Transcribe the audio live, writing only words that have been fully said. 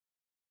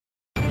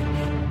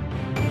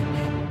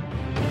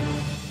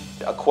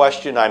A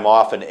question I'm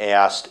often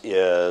asked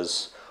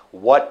is,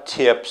 what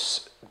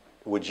tips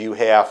would you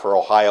have for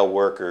Ohio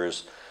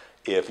workers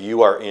if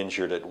you are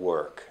injured at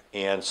work?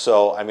 And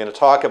so I'm going to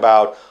talk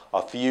about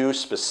a few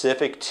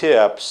specific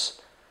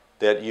tips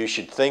that you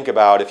should think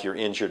about if you're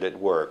injured at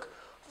work.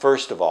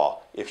 First of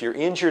all, if you're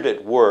injured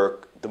at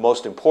work, the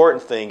most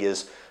important thing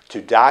is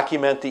to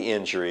document the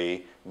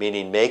injury,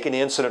 meaning make an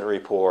incident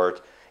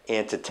report,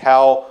 and to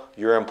tell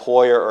your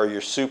employer or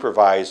your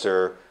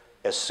supervisor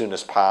as soon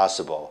as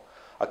possible.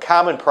 A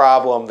common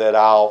problem that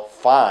I'll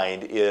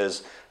find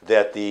is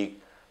that the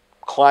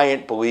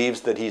client believes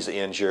that he's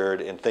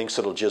injured and thinks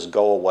it'll just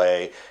go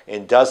away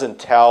and doesn't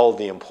tell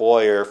the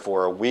employer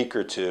for a week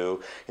or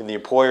two. And the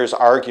employer's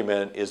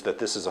argument is that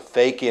this is a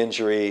fake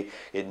injury,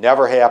 it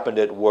never happened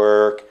at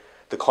work,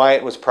 the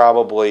client was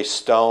probably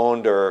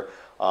stoned or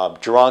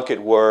drunk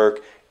at work,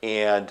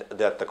 and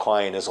that the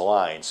client is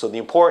lying. So the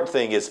important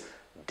thing is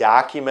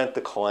document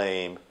the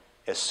claim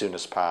as soon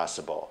as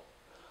possible.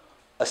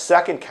 A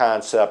second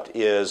concept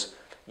is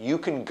you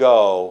can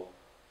go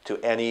to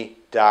any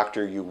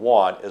doctor you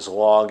want as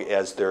long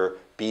as they're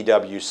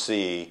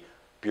BWC,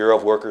 Bureau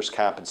of Workers'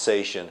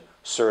 Compensation,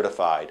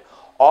 certified.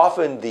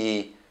 Often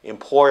the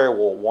employer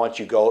will want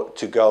you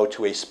to go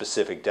to a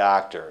specific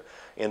doctor.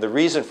 And the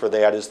reason for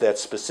that is that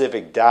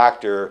specific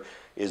doctor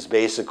is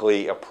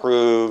basically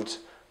approved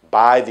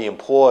by the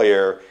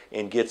employer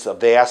and gets a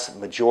vast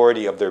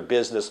majority of their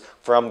business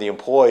from the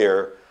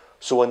employer.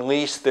 So at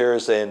least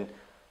there's an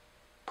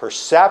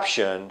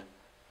perception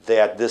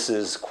that this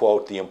is,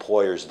 quote, the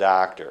employer's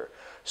doctor.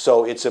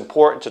 So it's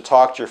important to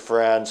talk to your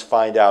friends,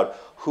 find out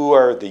who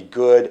are the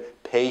good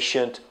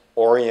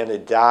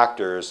patient-oriented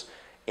doctors,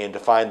 and to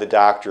find the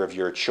doctor of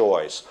your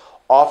choice.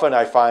 Often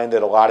I find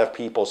that a lot of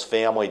people's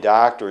family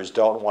doctors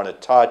don't want to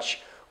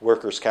touch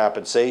workers'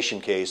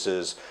 compensation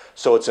cases,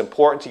 so it's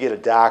important to get a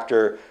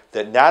doctor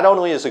that not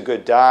only is a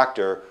good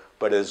doctor,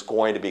 but is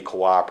going to be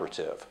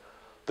cooperative.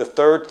 The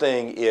third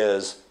thing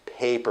is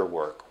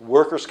paperwork.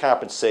 Workers'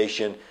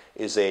 compensation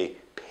is a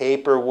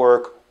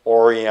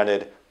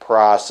paperwork-oriented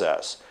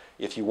process.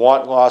 If you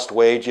want lost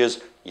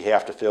wages, you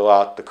have to fill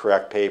out the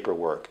correct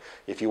paperwork.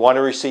 If you want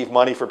to receive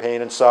money for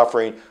pain and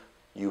suffering,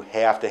 you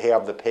have to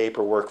have the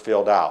paperwork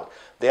filled out.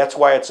 That's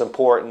why it's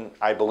important,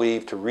 I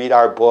believe, to read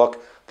our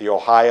book, the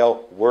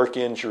Ohio Work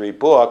Injury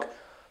Book,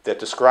 that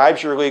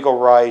describes your legal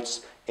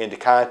rights, and to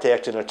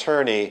contact an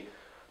attorney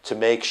to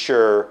make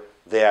sure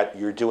that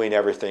you're doing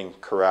everything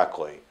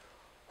correctly.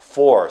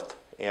 Fourth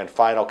and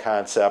final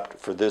concept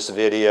for this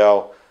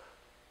video,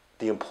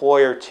 the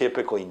employer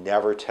typically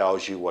never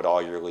tells you what all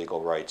your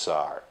legal rights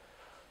are.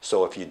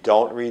 So if you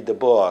don't read the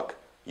book,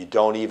 you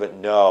don't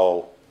even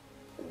know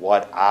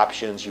what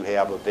options you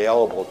have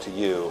available to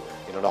you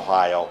in an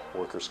Ohio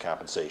workers'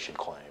 compensation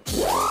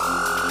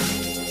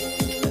claim.